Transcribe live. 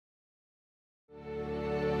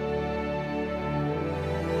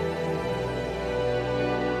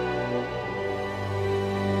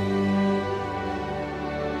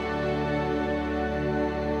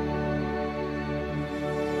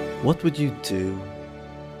What would you do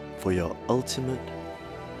for your ultimate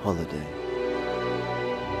holiday?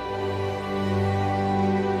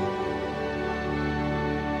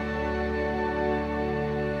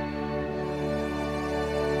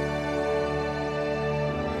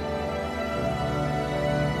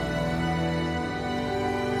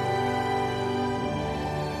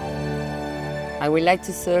 I would like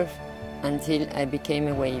to surf until I became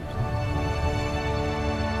a wave.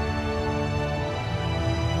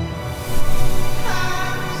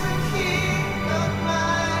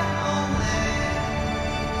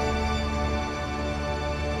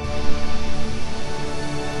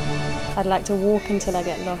 I'd like to walk until I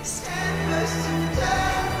get lost.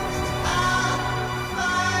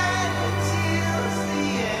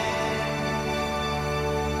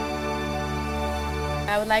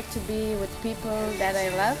 I would like to be with people that I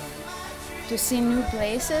love, to see new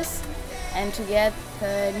places and to get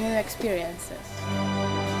new experiences.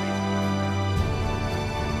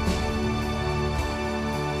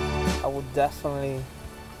 I would definitely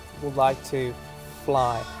like to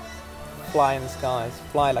fly in the skies,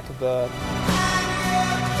 fly like a bird.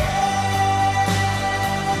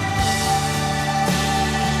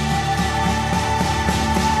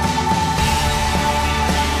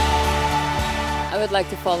 I would like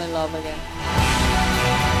to fall in love again.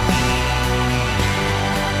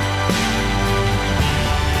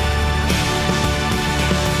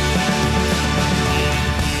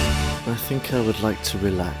 I think I would like to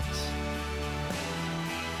relax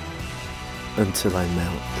until I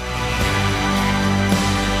melt.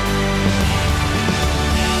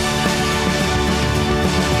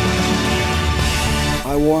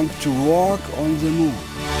 I want to walk on the moon.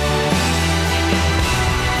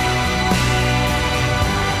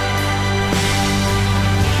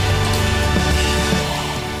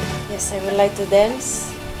 Yes, I would like to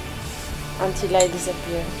dance until I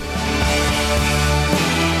disappear.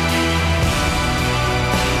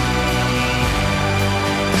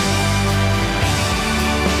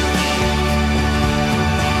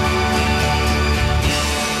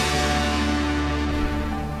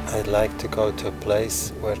 I'd like to go to a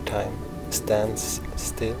place where time stands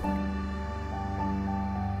still.